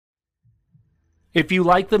If you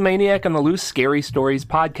like the Maniac on the Loose Scary Stories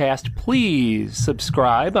podcast, please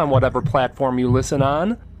subscribe on whatever platform you listen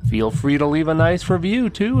on. Feel free to leave a nice review,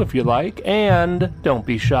 too, if you like, and don't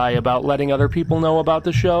be shy about letting other people know about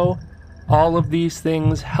the show. All of these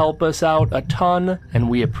things help us out a ton, and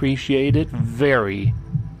we appreciate it very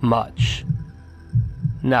much.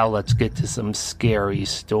 Now let's get to some scary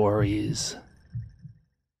stories.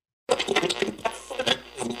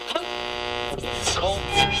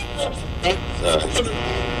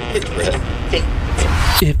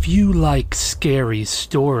 If you like scary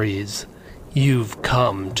stories, you've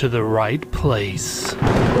come to the right place.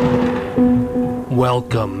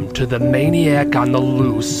 Welcome to the Maniac on the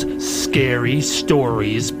Loose Scary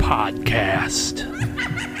Stories podcast.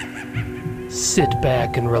 Sit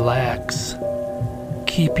back and relax.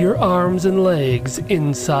 Keep your arms and legs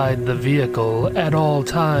inside the vehicle at all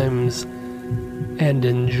times and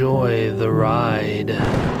enjoy the ride.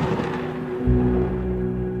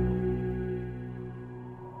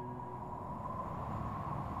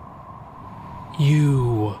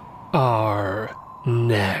 You are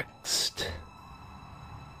next.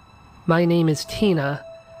 My name is Tina.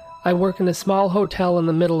 I work in a small hotel in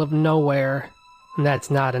the middle of nowhere, and that's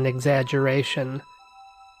not an exaggeration.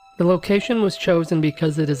 The location was chosen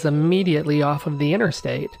because it is immediately off of the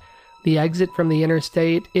interstate. The exit from the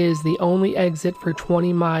interstate is the only exit for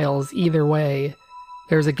 20 miles either way.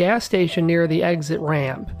 There's a gas station near the exit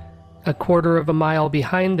ramp. A quarter of a mile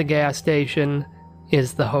behind the gas station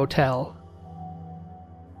is the hotel.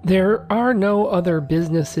 There are no other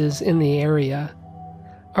businesses in the area.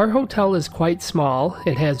 Our hotel is quite small.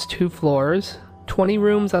 It has 2 floors, 20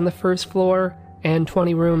 rooms on the first floor, and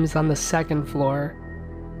 20 rooms on the second floor.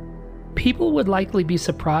 People would likely be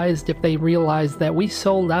surprised if they realized that we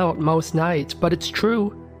sold out most nights, but it's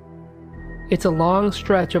true. It's a long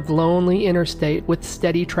stretch of lonely interstate with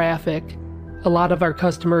steady traffic. A lot of our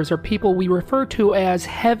customers are people we refer to as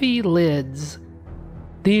heavy lids.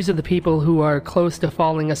 These are the people who are close to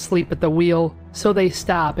falling asleep at the wheel, so they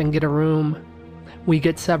stop and get a room. We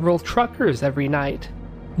get several truckers every night.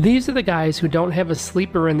 These are the guys who don't have a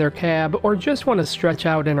sleeper in their cab or just want to stretch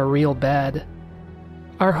out in a real bed.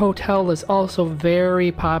 Our hotel is also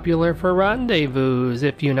very popular for rendezvous,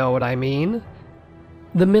 if you know what I mean.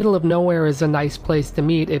 The middle of nowhere is a nice place to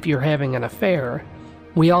meet if you're having an affair.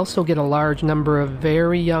 We also get a large number of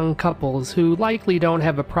very young couples who likely don't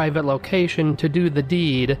have a private location to do the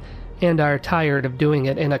deed and are tired of doing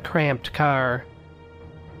it in a cramped car.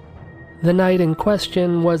 The night in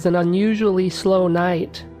question was an unusually slow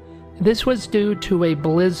night. This was due to a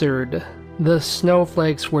blizzard. The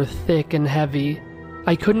snowflakes were thick and heavy.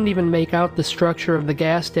 I couldn't even make out the structure of the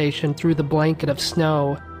gas station through the blanket of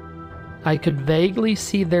snow. I could vaguely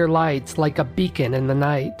see their lights like a beacon in the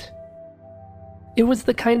night. It was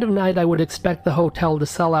the kind of night I would expect the hotel to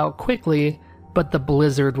sell out quickly, but the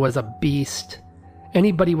blizzard was a beast.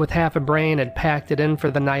 Anybody with half a brain had packed it in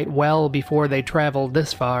for the night well before they traveled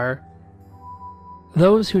this far.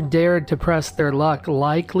 Those who dared to press their luck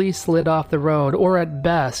likely slid off the road or at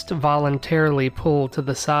best voluntarily pulled to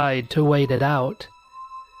the side to wait it out.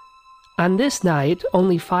 On this night,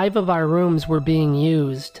 only 5 of our rooms were being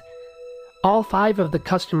used. All 5 of the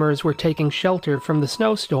customers were taking shelter from the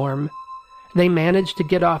snowstorm. They managed to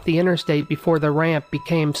get off the interstate before the ramp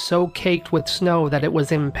became so caked with snow that it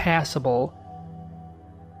was impassable.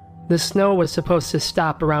 The snow was supposed to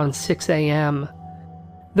stop around 6 a.m.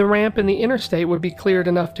 The ramp and the interstate would be cleared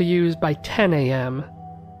enough to use by 10 a.m.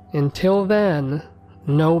 Until then,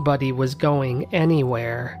 nobody was going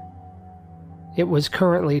anywhere. It was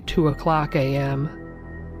currently 2 o'clock a.m.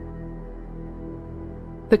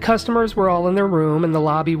 The customers were all in their room and the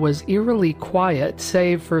lobby was eerily quiet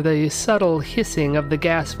save for the subtle hissing of the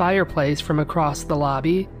gas fireplace from across the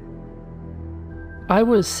lobby. I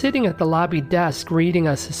was sitting at the lobby desk reading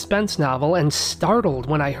a suspense novel and startled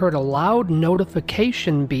when I heard a loud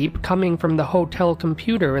notification beep coming from the hotel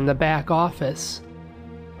computer in the back office.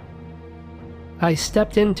 I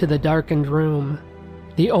stepped into the darkened room.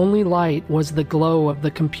 The only light was the glow of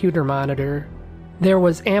the computer monitor. There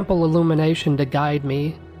was ample illumination to guide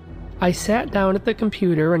me. I sat down at the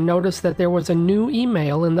computer and noticed that there was a new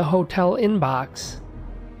email in the hotel inbox.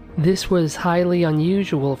 This was highly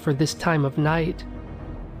unusual for this time of night.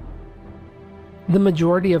 The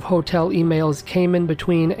majority of hotel emails came in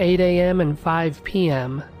between 8 a.m. and 5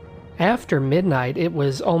 p.m. After midnight, it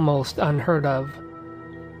was almost unheard of.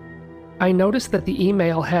 I noticed that the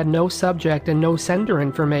email had no subject and no sender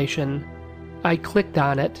information. I clicked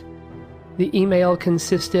on it. The email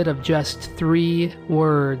consisted of just 3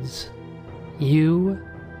 words. You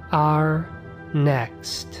are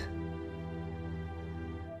next.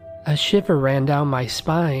 A shiver ran down my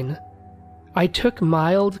spine. I took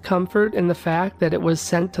mild comfort in the fact that it was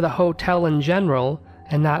sent to the hotel in general,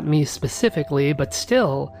 and not me specifically, but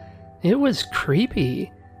still, it was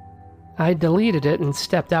creepy. I deleted it and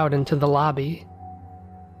stepped out into the lobby.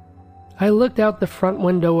 I looked out the front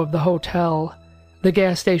window of the hotel. The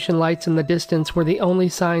gas station lights in the distance were the only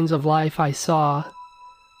signs of life I saw.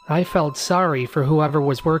 I felt sorry for whoever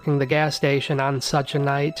was working the gas station on such a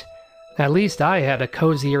night. At least I had a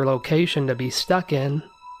cozier location to be stuck in.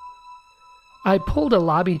 I pulled a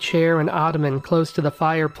lobby chair and ottoman close to the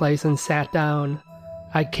fireplace and sat down.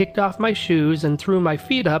 I kicked off my shoes and threw my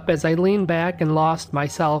feet up as I leaned back and lost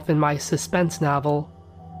myself in my suspense novel.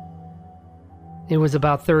 It was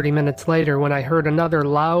about 30 minutes later when I heard another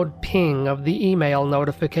loud ping of the email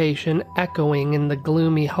notification echoing in the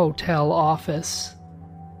gloomy hotel office.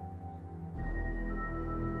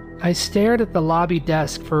 I stared at the lobby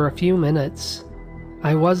desk for a few minutes.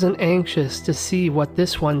 I wasn't anxious to see what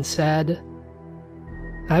this one said.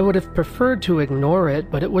 I would have preferred to ignore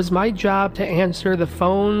it, but it was my job to answer the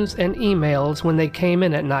phones and emails when they came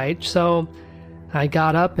in at night, so I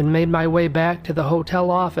got up and made my way back to the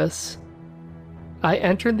hotel office. I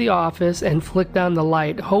entered the office and flicked on the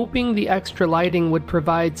light, hoping the extra lighting would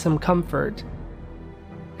provide some comfort.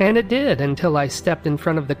 And it did until I stepped in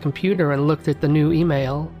front of the computer and looked at the new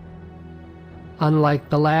email. Unlike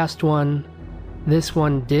the last one, this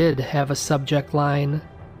one did have a subject line.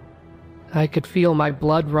 I could feel my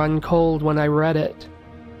blood run cold when I read it.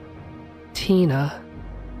 Tina.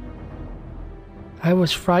 I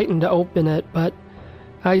was frightened to open it, but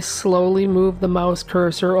I slowly moved the mouse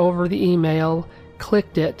cursor over the email,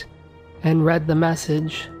 clicked it, and read the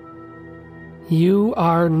message. You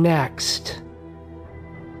are next.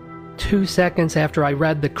 2 seconds after I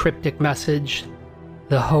read the cryptic message,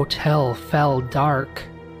 the hotel fell dark.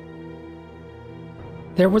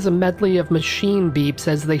 There was a medley of machine beeps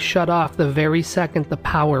as they shut off the very second the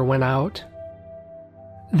power went out.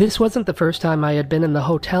 This wasn't the first time I had been in the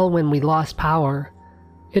hotel when we lost power.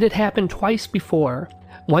 It had happened twice before,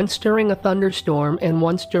 once during a thunderstorm and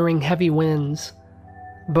once during heavy winds.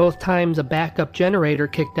 Both times a backup generator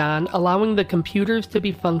kicked on, allowing the computers to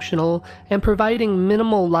be functional and providing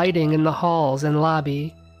minimal lighting in the halls and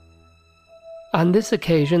lobby. On this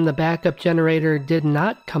occasion, the backup generator did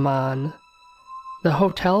not come on. The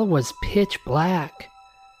hotel was pitch black.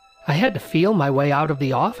 I had to feel my way out of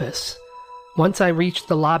the office. Once I reached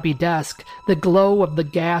the lobby desk, the glow of the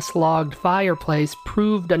gas-logged fireplace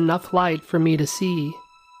proved enough light for me to see.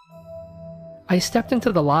 I stepped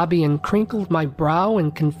into the lobby and crinkled my brow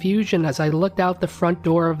in confusion as I looked out the front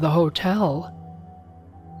door of the hotel.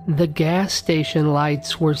 The gas station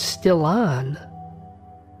lights were still on.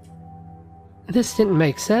 This didn't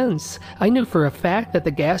make sense. I knew for a fact that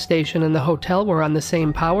the gas station and the hotel were on the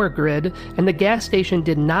same power grid, and the gas station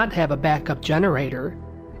did not have a backup generator.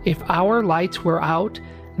 If our lights were out,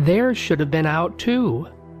 theirs should have been out too.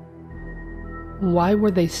 Why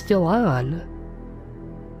were they still on?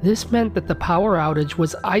 This meant that the power outage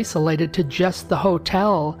was isolated to just the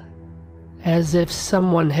hotel, as if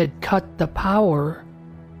someone had cut the power.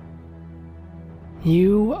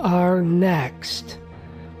 You are next.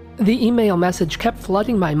 The email message kept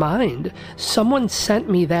flooding my mind. Someone sent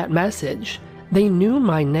me that message. They knew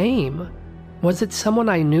my name. Was it someone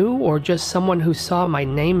I knew or just someone who saw my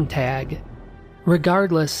name tag?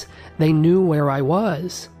 Regardless, they knew where I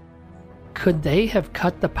was. Could they have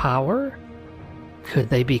cut the power? Could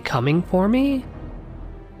they be coming for me?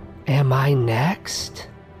 Am I next?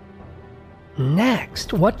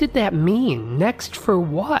 Next? What did that mean? Next for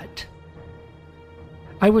what?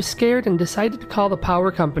 I was scared and decided to call the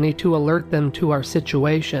power company to alert them to our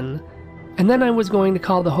situation. And then I was going to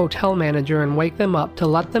call the hotel manager and wake them up to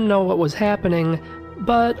let them know what was happening,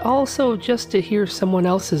 but also just to hear someone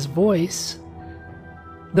else's voice.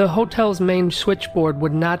 The hotel's main switchboard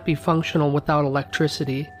would not be functional without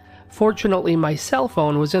electricity. Fortunately, my cell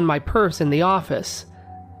phone was in my purse in the office.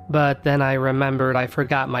 But then I remembered I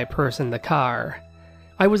forgot my purse in the car.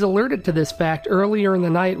 I was alerted to this fact earlier in the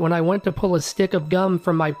night when I went to pull a stick of gum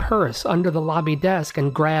from my purse under the lobby desk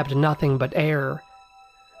and grabbed nothing but air.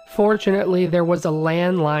 Fortunately, there was a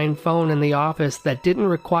landline phone in the office that didn't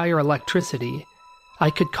require electricity.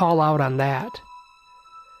 I could call out on that.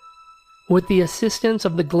 With the assistance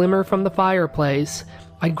of the glimmer from the fireplace,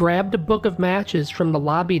 I grabbed a book of matches from the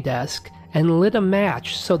lobby desk and lit a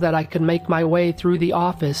match so that I could make my way through the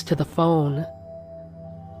office to the phone.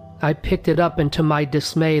 I picked it up, and to my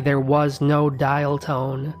dismay, there was no dial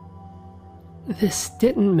tone. This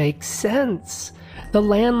didn't make sense. The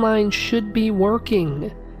landline should be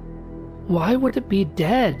working. Why would it be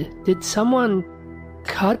dead? Did someone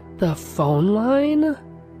cut the phone line?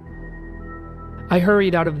 I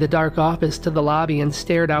hurried out of the dark office to the lobby and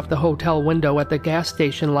stared out the hotel window at the gas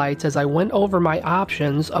station lights as I went over my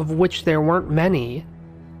options, of which there weren't many.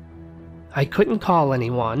 I couldn't call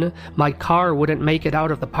anyone. My car wouldn't make it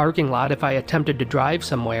out of the parking lot if I attempted to drive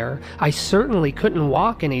somewhere. I certainly couldn't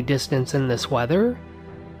walk any distance in this weather.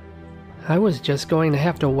 I was just going to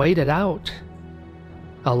have to wait it out.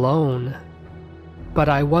 Alone. But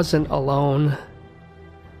I wasn't alone.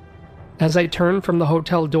 As I turned from the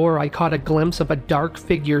hotel door, I caught a glimpse of a dark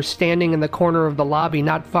figure standing in the corner of the lobby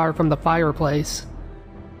not far from the fireplace.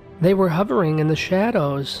 They were hovering in the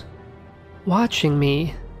shadows, watching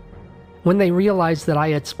me. When they realized that I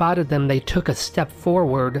had spotted them, they took a step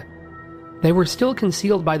forward. They were still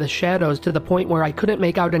concealed by the shadows to the point where I couldn't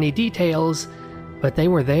make out any details, but they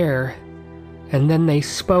were there. And then they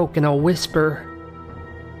spoke in a whisper.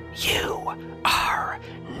 "You are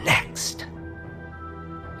next."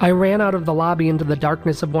 I ran out of the lobby into the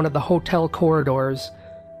darkness of one of the hotel corridors.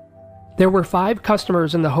 There were 5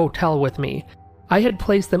 customers in the hotel with me. I had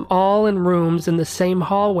placed them all in rooms in the same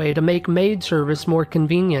hallway to make maid service more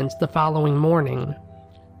convenient the following morning.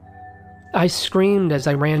 I screamed as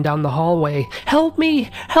I ran down the hallway, "Help me!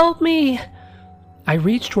 Help me!" I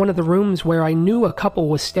reached one of the rooms where I knew a couple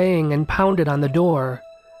was staying and pounded on the door.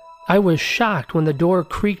 I was shocked when the door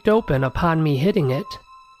creaked open upon me hitting it.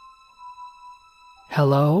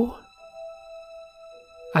 "Hello?"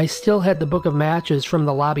 I still had the book of matches from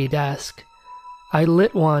the lobby desk. I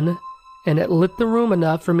lit one, and it lit the room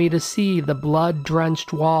enough for me to see the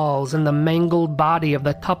blood-drenched walls and the mangled body of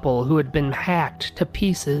the couple who had been hacked to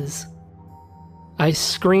pieces. I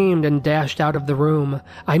screamed and dashed out of the room.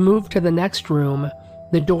 I moved to the next room.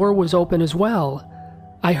 The door was open as well.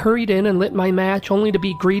 I hurried in and lit my match, only to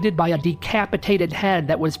be greeted by a decapitated head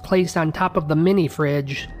that was placed on top of the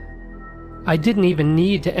mini-fridge. I didn't even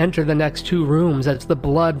need to enter the next 2 rooms as the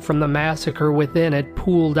blood from the massacre within had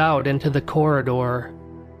pooled out into the corridor.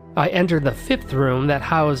 I entered the 5th room that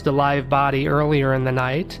housed a live body earlier in the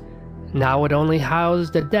night. Now it only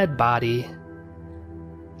housed a dead body.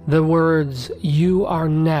 The words, "You are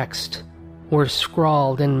next," were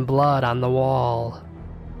scrawled in blood on the wall.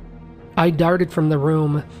 I darted from the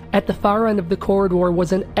room. At the far end of the corridor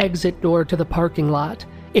was an exit door to the parking lot.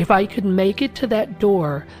 If I could make it to that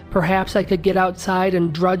door, perhaps I could get outside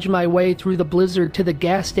and drudge my way through the blizzard to the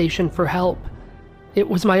gas station for help. It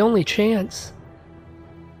was my only chance.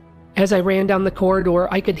 As I ran down the corridor,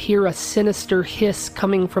 I could hear a sinister hiss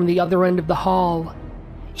coming from the other end of the hall.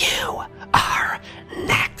 "You are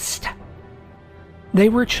next." They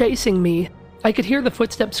were chasing me. I could hear the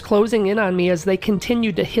footsteps closing in on me as they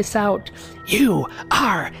continued to hiss out, "You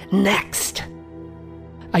are next."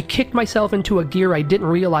 I kicked myself into a gear I didn't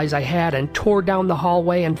realize I had and tore down the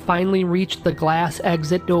hallway and finally reached the glass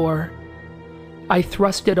exit door. I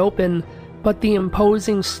thrust it open, but the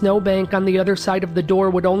imposing snowbank on the other side of the door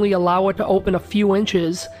would only allow it to open a few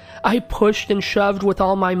inches. I pushed and shoved with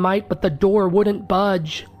all my might, but the door wouldn't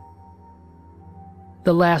budge.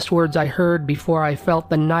 The last words I heard before I felt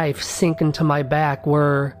the knife sink into my back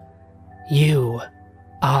were, "You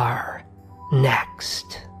are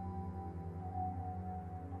next."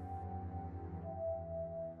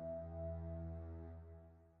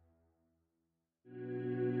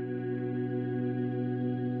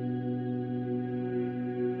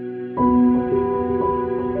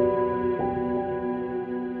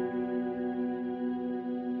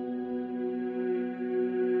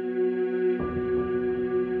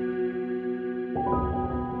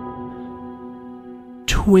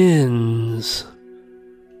 Twins.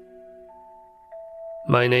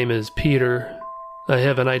 My name is Peter. I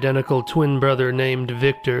have an identical twin brother named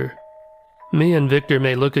Victor. Me and Victor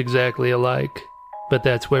may look exactly alike, but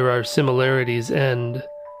that's where our similarities end.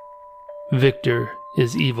 Victor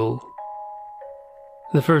is evil.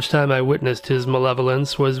 The first time I witnessed his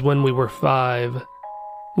malevolence was when we were 5.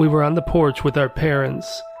 We were on the porch with our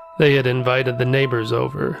parents. They had invited the neighbors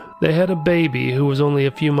over. They had a baby who was only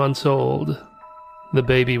a few months old. The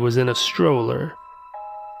baby was in a stroller.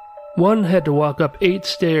 One had to walk up 8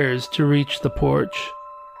 stairs to reach the porch.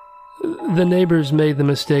 The neighbors made the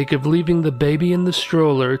mistake of leaving the baby in the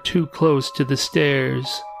stroller too close to the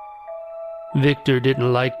stairs. Victor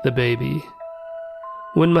didn't like the baby.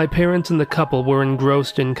 When my parents and the couple were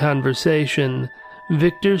engrossed in conversation,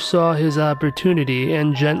 Victor saw his opportunity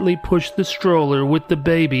and gently pushed the stroller with the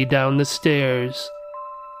baby down the stairs.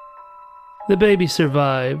 The baby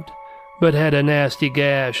survived, but had a nasty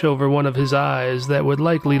gash over one of his eyes that would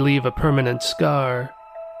likely leave a permanent scar.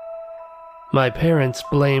 My parents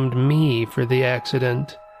blamed me for the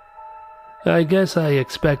accident. I guess I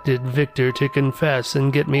expected Victor to confess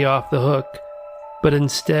and get me off the hook, but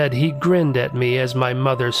instead he grinned at me as my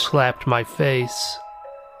mother slapped my face.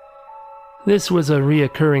 This was a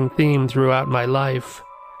reoccurring theme throughout my life.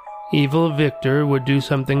 Evil Victor would do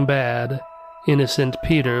something bad. Innocent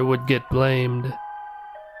Peter would get blamed.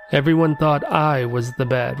 Everyone thought I was the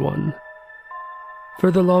bad one. For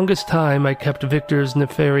the longest time, I kept Victor's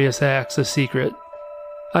nefarious acts a secret.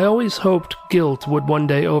 I always hoped guilt would one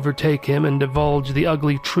day overtake him and divulge the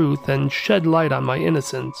ugly truth and shed light on my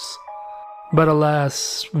innocence. But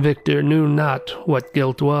alas, Victor knew not what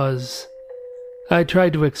guilt was. I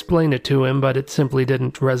tried to explain it to him, but it simply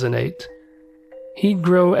didn't resonate. He'd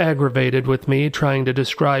grow aggravated with me trying to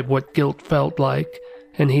describe what guilt felt like,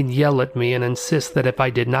 and he'd yell at me and insist that if I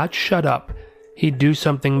did not shut up, he'd do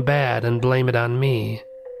something bad and blame it on me.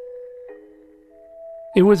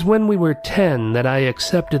 It was when we were 10 that I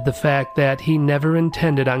accepted the fact that he never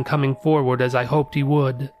intended on coming forward as I hoped he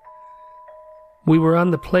would. We were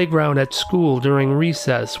on the playground at school during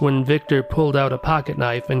recess when Victor pulled out a pocket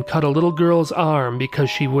knife and cut a little girl's arm because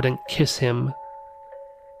she wouldn't kiss him.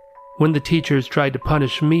 When the teachers tried to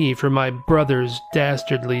punish me for my brother's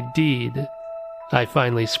dastardly deed, I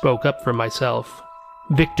finally spoke up for myself.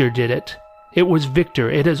 Victor did it. It was Victor.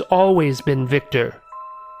 It has always been Victor.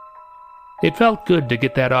 It felt good to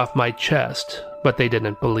get that off my chest, but they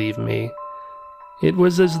didn't believe me. It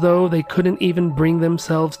was as though they couldn't even bring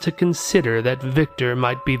themselves to consider that Victor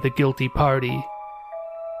might be the guilty party.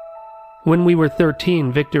 When we were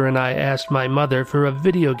 13, Victor and I asked my mother for a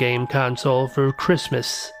video game console for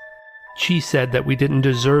Christmas. She said that we didn't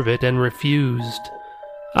deserve it and refused.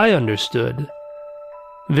 I understood.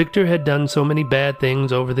 Victor had done so many bad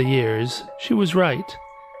things over the years. She was right.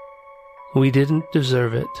 We didn't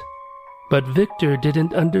deserve it. But Victor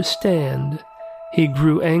didn't understand. He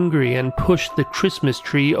grew angry and pushed the Christmas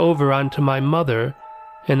tree over onto my mother,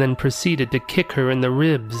 and then proceeded to kick her in the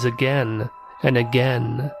ribs again and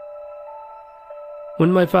again.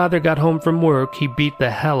 When my father got home from work, he beat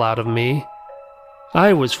the hell out of me.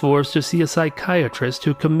 I was forced to see a psychiatrist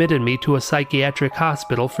who committed me to a psychiatric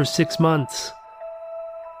hospital for 6 months.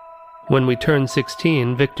 When we turned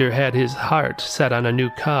 16, Victor had his heart set on a new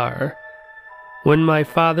car. When my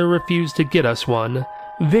father refused to get us one,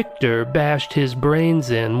 Victor bashed his brains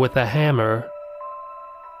in with a hammer.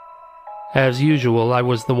 As usual, I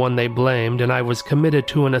was the one they blamed, and I was committed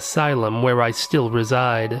to an asylum where I still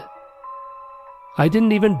reside. I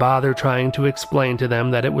didn't even bother trying to explain to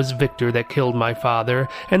them that it was Victor that killed my father,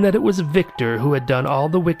 and that it was Victor who had done all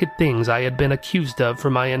the wicked things I had been accused of for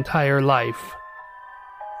my entire life.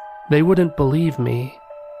 They wouldn't believe me.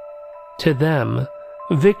 To them,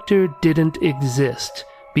 Victor didn't exist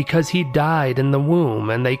because he died in the womb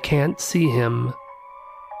and they can't see him.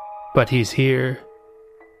 But he's here.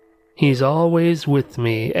 He's always with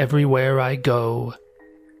me everywhere I go,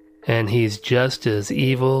 and he's just as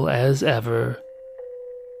evil as ever.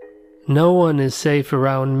 No one is safe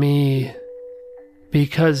around me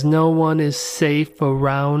because no one is safe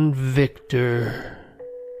around Victor.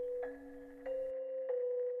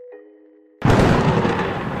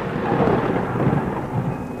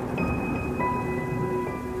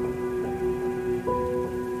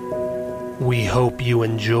 We hope you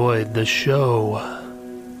enjoyed the show.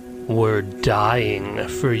 We're dying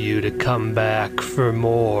for you to come back for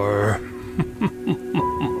more.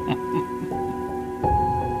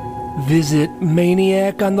 Visit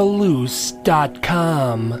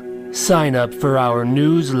ManiacOnTheLoose.com. Sign up for our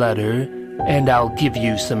newsletter, and I'll give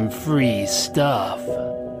you some free stuff.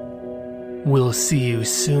 We'll see you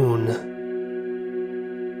soon.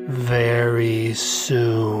 Very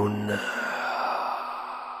soon.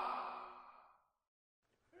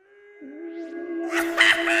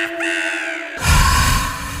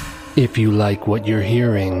 If you like what you're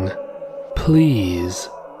hearing, please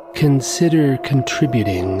consider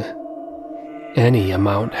contributing. Any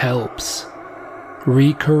amount helps.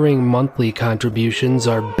 Recurring monthly contributions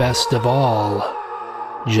are best of all.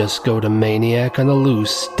 Just go to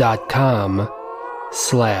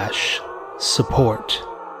ManiacOnTheLoose.com/support.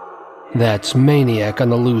 That's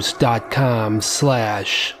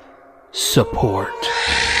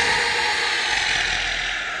ManiacOnTheLoose.com/support.